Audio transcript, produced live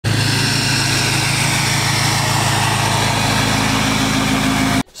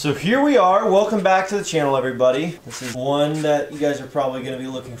So here we are. Welcome back to the channel, everybody. This is one that you guys are probably going to be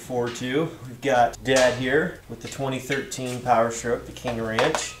looking forward to. We've got Dad here with the 2013 Powerstroke, the King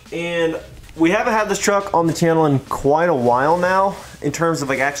Ranch. And we haven't had this truck on the channel in quite a while now in terms of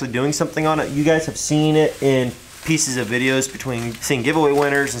like actually doing something on it. You guys have seen it in pieces of videos between seeing giveaway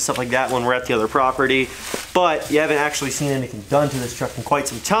winners and stuff like that when we're at the other property, but you haven't actually seen anything done to this truck in quite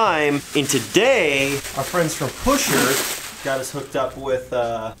some time. And today, our friends from Pushrods got us hooked up with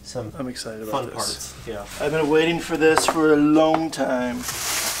some I'm excited about fun this. parts. Yeah, I've been waiting for this for a long time.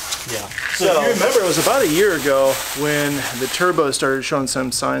 Yeah. So if you remember, it was about a year ago when the turbo started showing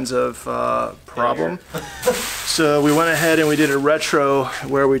some signs of problem. So we went ahead and we did a retro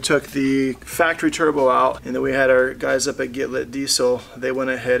where we took the factory turbo out, and then we had our guys up at Get Lit Diesel. They went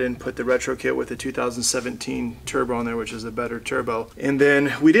ahead and put the retro kit with the 2017 turbo on there, which is a better turbo. And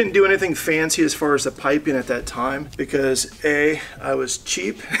then we didn't do anything fancy as far as the piping at that time because A, I was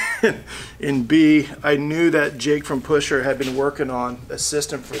cheap, and B, I knew that Jake from Pusher had been working on a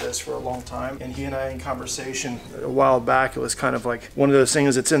system for this for a long time, and he and I in conversation a while back, it was kind of like one of those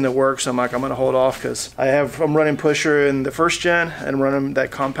things that's in the works. I'm like, I'm gonna hold off because I'm running Pusher in the first gen and running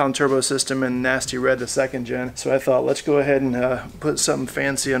that compound turbo system in Nasty Red the second gen. So I thought, let's go ahead and put something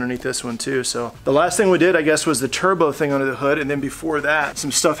fancy underneath this one too. So the last thing we did, I guess, was the turbo thing under the hood, and then before that,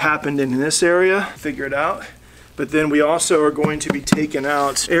 some stuff happened in this area, figure it out. But then we also are going to be taking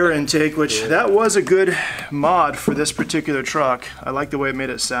out air intake, which that was a good mod for this particular truck. I like the way it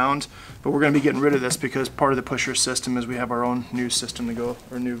made it sound, but we're going to be getting rid of this because part of the Pusher system is we have our own new system to go,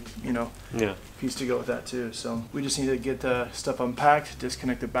 or new, piece to go with that too. So we just need to get the stuff unpacked,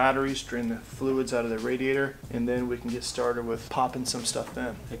 disconnect the batteries, drain the fluids out of the radiator, and then we can get started with popping some stuff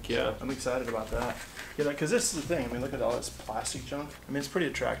in. Heck yeah. I'm excited about that. You know, because this is the thing. I mean, look at all this plastic junk. I mean, it's pretty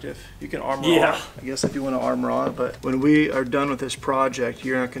attractive. You can armor on. I guess I do want to armor on, but when we are done with this project,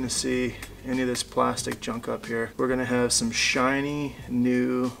 you're not going to see any of this plastic junk up here. We're going to have some shiny,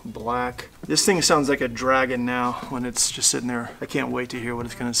 new, black. This thing sounds like a dragon now when it's just sitting there. I can't wait to hear what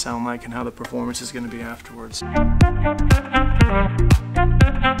it's going to sound like and how the performance is going to be afterwards.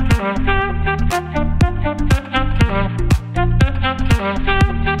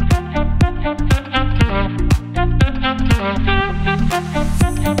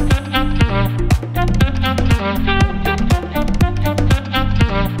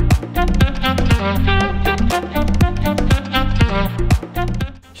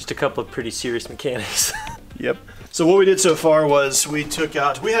 Just a couple of pretty serious mechanics. Yep. So what we did so far was we had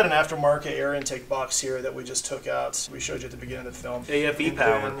an aftermarket air intake box here that we just took out. We showed you at the beginning of the film. AFE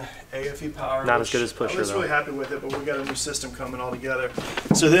power. AFE power. Not as good as Pusher, I was really happy with it, but we got a new system coming all together.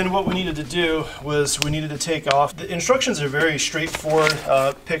 So then what we needed to do was we needed to take off. The instructions are very straightforward,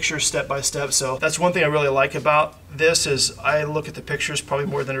 pictures step by step. So that's one thing I really like about this is I look at the pictures probably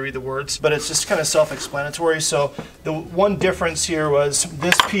more than I read the words, but it's just kind of self-explanatory. So the one difference here was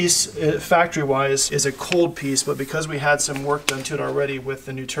this piece, factory-wise, is a cold piece, but because we had some work done to it already with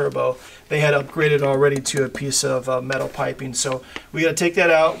the new turbo, they had upgraded already to a piece of metal piping. So we got to take that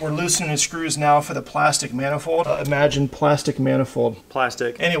out. We're loosening the screws now for the plastic manifold. Imagine plastic manifold.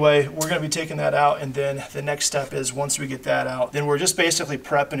 Plastic. Anyway, we're going to be taking that out, and then the next step is once we get that out, then we're just basically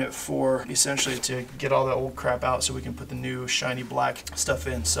prepping it for essentially to get all the old crap out so we can put the new shiny black stuff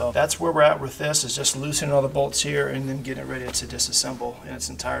in. So that's where we're at with this, is just loosening all the bolts here and then getting it ready to disassemble in its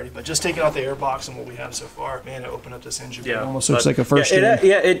entirety. But just taking out the air box and what we have so far, man, it opened up this engine bay. It almost looks like a first gen.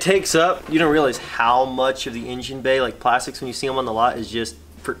 Yeah, it takes up, you don't realize how much of the engine bay, like plastics when you see them on the lot, is just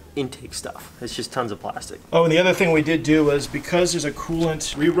for intake stuff. It's just tons of plastic. Oh, and the other thing we did do was, because there's a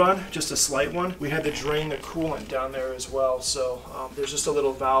coolant rerun, just a slight one, we had to drain the coolant down there as well. So there's just a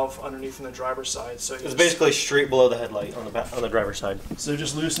little valve underneath on the driver's side. So it's basically straight below the headlight on the driver's side. So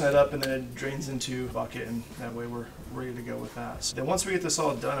just loosen that up and then it drains into a bucket, and that way we're ready to go with that. So then once we get this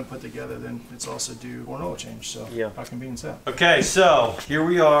all done and put together, then it's also due for an oil change. So yeah, how convenient is that? Okay, so here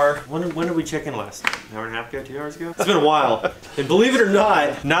we are. When did we check in last? An hour and a half ago, 2 hours ago? It's been a while. And believe it or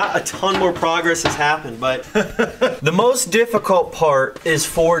not a ton more progress has happened, but the most difficult part is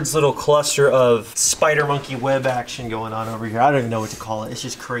Ford's little cluster of spider monkey web action going on over here. I don't even know what to call it. It's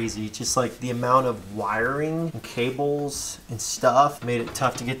just crazy. It's just like the amount of wiring and cables and stuff made it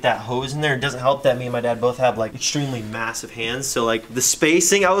tough to get that hose in there. It doesn't help that me and my dad both have like extremely extremely massive hands. So like the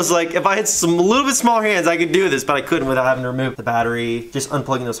spacing, I was like, if I had some a little bit smaller hands, I could do this, but I couldn't without having to remove the battery, just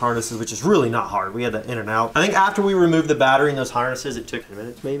unplugging those harnesses, which is really not hard. We had that in and out. I think after we removed the battery and those harnesses, it took 10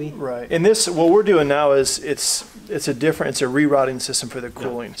 minutes maybe. Right. And this, what we're doing now is it's a rerouting system for the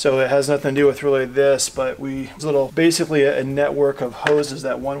cooling. So it has nothing to do with really this, but it's basically a network of hoses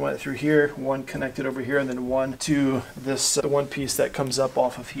that one went through here, one connected over here, and then one to this one piece that comes up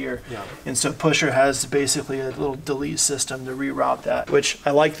off of here. Yeah. And so Pusher has basically a little delete system to reroute that, which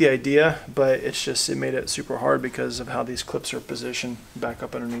I like the idea, but it made it super hard because of how these clips are positioned back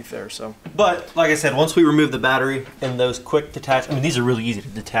up underneath there. So, but like I said, once we removed the battery and those quick detach, I mean, these are really easy to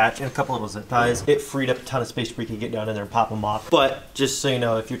detach, and a couple of little zip ties, it freed up a ton of space where you could get down in there and pop them off. But just so you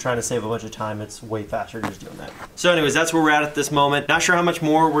know, if you're trying to save a bunch of time, it's way faster just doing that. So anyways, that's where we're at this moment. Not sure how much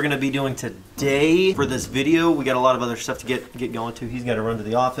more we're gonna be doing today for this video. We got a lot of other stuff to get going to. He's gotta run to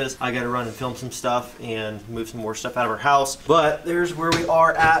the office. I gotta run and film some stuff and move some more stuff out of our house. But there's where we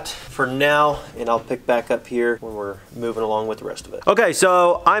are at for now, and I'll pick back up here when we're moving along with the rest of it. Okay,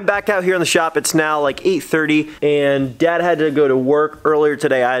 so I'm back out here in the shop. It's now like 8:30, and Dad had to go to work earlier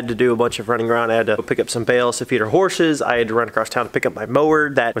today. I had to do a bunch of running around. I had to go pick up some bales to feed our horses. I had to run across town to pick up my mower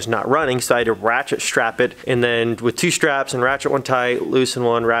that was not running, so I had to ratchet strap it, and then with 2 straps and ratchet one tight, loosen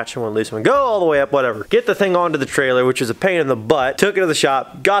one, ratchet one, loosen one, go all the way up, whatever. Get the thing onto the trailer, which is a pain in the butt. Took it to the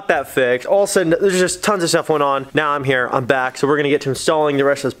shop, got that fixed. All of a sudden, there's just tons of stuff went on. Now I'm here, I'm back, so we're gonna get to installing the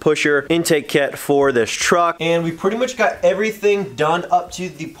rest of this pusher intake kit for this truck. And we pretty much got everything done up to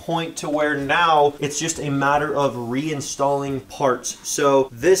the point to where now it's just a matter of reinstalling parts. So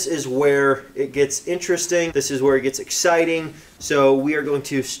this is where it gets interesting. This is where it gets exciting. So we are going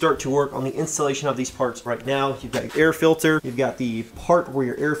to start to work on the installation of these parts right now. You've got your air filter, you've got the part where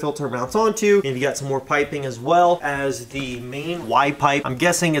your air filter mounts onto, and you got some more piping as well as the main Y pipe. I'm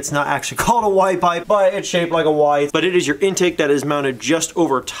guessing it's not actually called a Y pipe, but it's shaped like a Y. But it is your intake that is mounted just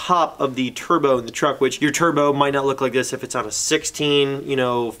over top of the turbo in the truck, which your turbo might not look like this if it's on a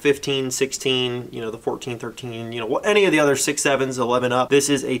 16, 15, 16, the 14, 13, any of the other 6, 7s, 11 up. This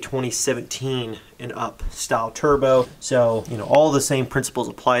is a 2017 and up style turbo. So, all the same principles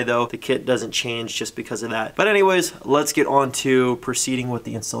apply though. The kit doesn't change just because of that. But anyways, let's get on to proceeding with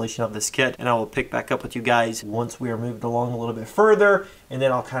the installation of this kit, and I will pick back up with you guys once we are moved along a little bit further, and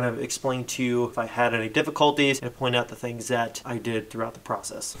then I'll kind of explain to you if I had any difficulties and point out the things that I did throughout the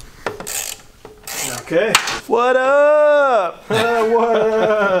process. Okay. What up? What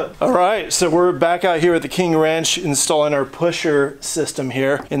up? All right, so we're back out here at the King Ranch installing our pusher system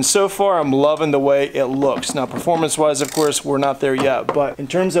here. And so far, I'm loving the way it looks. Now, performance-wise, of course, we're not there yet. But in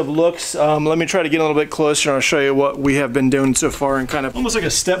terms of looks, let me try to get a little bit closer and I'll show you what we have been doing so far and kind of almost like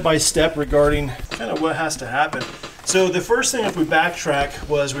a step-by-step regarding kind of what has to happen. So the first thing, if we backtrack,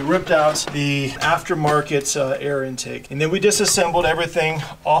 was we ripped out the aftermarket air intake, and then we disassembled everything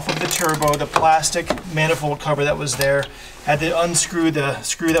off of the turbo, the plastic manifold cover that was there. Had to unscrew the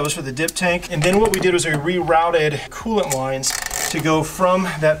screw that was for the dip tank, and then what we did was we rerouted coolant lines to go from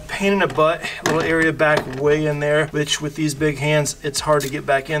that pain in the butt little area back way in there, which with these big hands, it's hard to get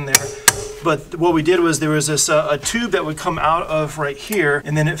back in there. But what we did was there was this a tube that would come out of right here,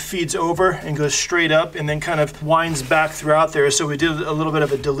 and then it feeds over and goes straight up and then kind of winds back throughout there. So we did a little bit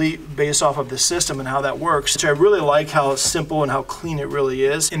of a delete based off of the system and how that works. So I really like how simple and how clean it really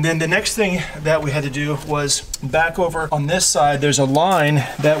is. And then the next thing that we had to do was back over on this side, there's a line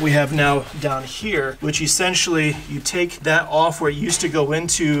that we have now down here, which essentially you take that off where it used to go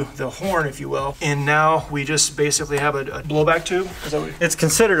into the horn, if you will, and now we just basically have a blowback tube. Is that what it's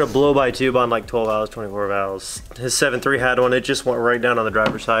considered a blow-by tube on like 12 valves, 24 valves. His 7.3 had one. It just went right down on the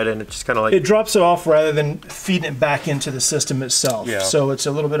driver's side, and it just kind of like... It drops it off rather than feeding it back into the system itself. Yeah. So it's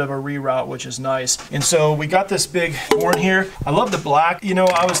a little bit of a reroute, which is nice. And so we got this big horn here. I love the black.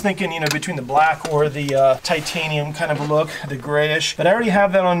 I was thinking, between the black or the titanium kind of look, the grayish. But I already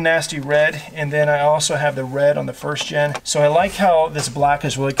have that on nasty red, and then I also have the red on the first gen. So I like how this black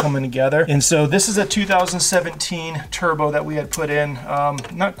is really coming together. And so this is a 2017 turbo that we had put in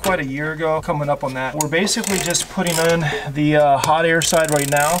not quite a year ago, coming up on that. We're basically just putting in the hot air side right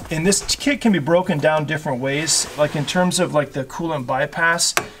now. And this kit can be broken down different ways. Like in terms of like the coolant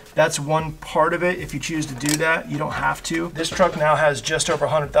bypass, that's one part of it. If you choose to do that, you don't have to. This truck now has just over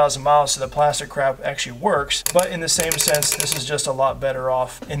 100,000 miles, so the plastic crap actually works. But in the same sense, this is just a lot better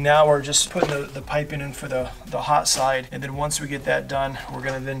off. And now we're just putting the piping in for the hot side. And then once we get that done, we're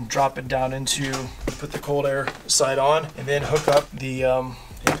gonna then drop it down into, put the cold air side on, and then hook up the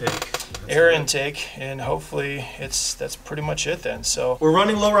intake. air intake, and hopefully that's pretty much it then. So we're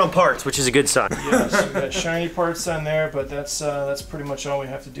running lower on parts, which is a good sign. Yeah, so we got shiny parts on there, but that's pretty much all we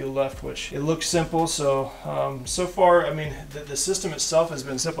have to do left, which it looks simple. So so far, I mean, the system itself has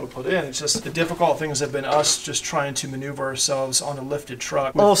been simple to put in. It's just the difficult things have been us just trying to maneuver ourselves on a lifted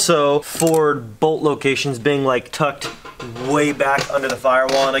truck. Also, for bolt locations being like tucked way back under the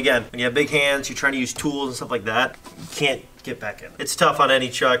firewall, and again, when you have big hands, you're trying to use tools and stuff like that, you can't get back in. It's tough on any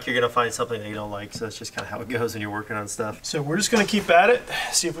truck. You're gonna find something that you don't like, so that's just kind of how it goes when you're working on stuff. So we're just gonna keep at it,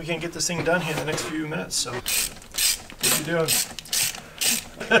 see if we can get this thing done here in the next few minutes. So, what you doing?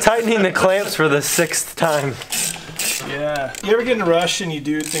 Tightening the clamps for the 6th time. Yeah. You ever get in a rush and you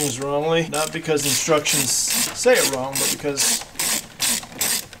do things wrongly? Not because instructions say it wrong, but because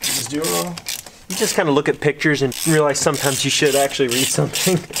you just do it wrong? You just kind of look at pictures and realize sometimes you should actually read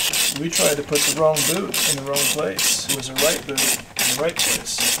something. We tried to put the wrong boot in the wrong place. It was the right boot in the right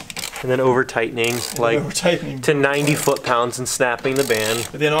place. And then over tightening, to 90 foot-pounds and snapping the band.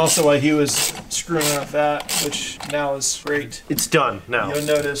 But then also while he was screwing up that, which now is great. It's done now. You'll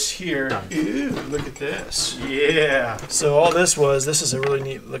notice here, ooh, look at this. Yeah. So all this is a really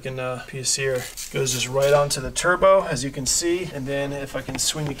neat looking piece here. Goes just right onto the turbo, as you can see. And then if I can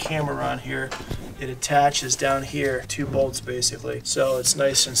swing the camera around here, it attaches down here, 2 bolts basically. So it's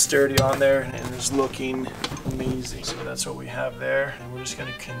nice and sturdy on there and it's looking amazing. So that's what we have there. And we're just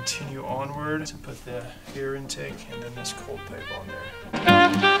gonna continue onward to put the air intake and then this cold pipe on there.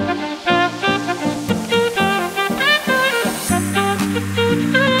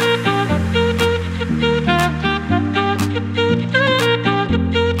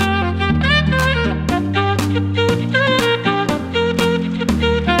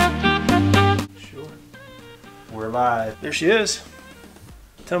 Sure. We're live. There she is.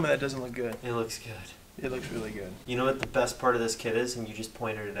 Tell me that doesn't look good. It looks good. It looks really good. You know what the best part of this kit is, and you just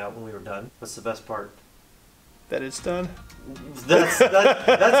pointed it out when we were done? What's the best part? That it's done? That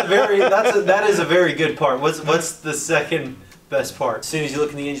is a very good part. What's the second best part? As soon as you look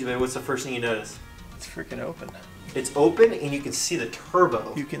in the engine bay, what's the first thing you notice? It's freaking open. It's open and you can see the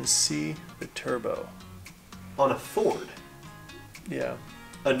turbo. You can see the turbo. On a Ford. Yeah.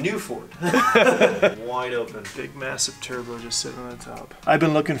 A new Ford. Wide open. Big massive turbo just sitting on the top. I've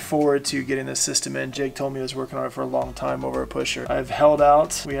been looking forward to getting this system in. Jake told me he was working on it for a long time over a Pusher. I've held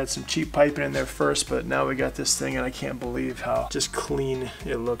out. We had some cheap piping in there first, but now we got this thing and I can't believe how just clean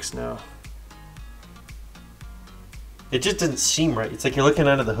it looks now. It just doesn't seem right. It's like you're looking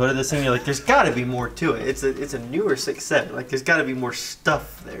under the hood of this thing and you're like, there's gotta be more to it. It's a newer 6.7. Like there's gotta be more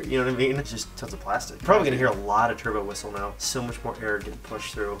stuff there. You know what I mean? It's just tons of plastic. You're probably gonna hear a lot of turbo whistle now. So much more air getting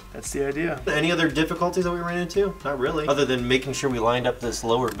pushed through. That's the idea. Any other difficulties that we ran into? Not really. Other than making sure we lined up this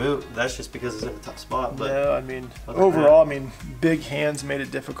lower boot. That's just because it's in a tough spot. But no, I mean, overall, I mean, big hands made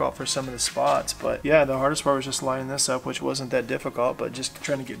it difficult for some of the spots. But yeah, the hardest part was just lining this up, which wasn't that difficult, but just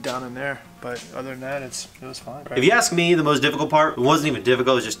trying to get down in there. But other than that, it was fine. If you ask me, the most difficult part, it wasn't even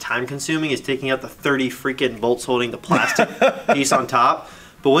difficult, it was just time consuming, is taking out the 30 freaking bolts holding the plastic piece on top.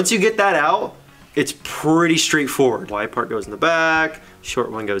 But once you get that out, it's pretty straightforward. Wide part goes in the back,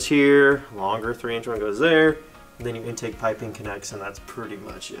 short one goes here, longer 3-inch one goes there, and then your intake piping connects, and that's pretty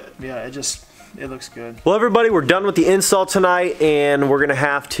much it. Yeah, it looks good. Well, everybody, we're done with the install tonight, and we're gonna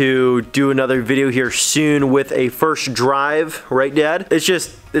have to do another video here soon with a first drive, right, Dad?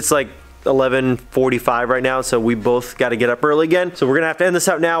 It's like 11:45 right now, so we both got to get up early again. So we're gonna have to end this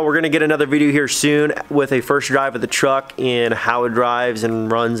out now. We're gonna get another video here soon with a first drive of the truck and how it drives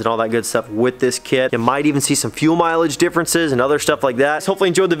and runs and all that good stuff with this kit. You might even see some fuel mileage differences and other stuff like that. So hopefully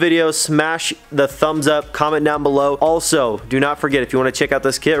you enjoyed the video. Smash the thumbs up, comment down below. Also, do not forget, if you want to check out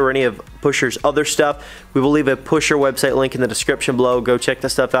this kit or any of Pusher's other stuff, we will leave a Pusher website link in the description below. Go check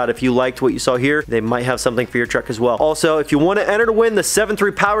this stuff out. If you liked what you saw here, they might have something for your truck as well. Also, if you want to enter to win, the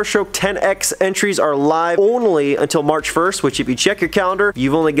 7.3 Powerstroke 10X entries are live only until March 1st, which if you check your calendar,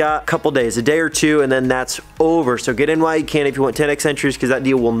 you've only got a couple days, a day or two, and then that's over. So get in while you can if you want 10X entries, because that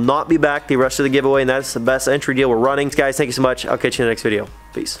deal will not be back the rest of the giveaway, and that's the best entry deal we're running. Guys, thank you so much. I'll catch you in the next video.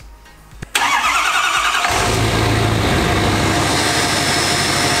 Peace.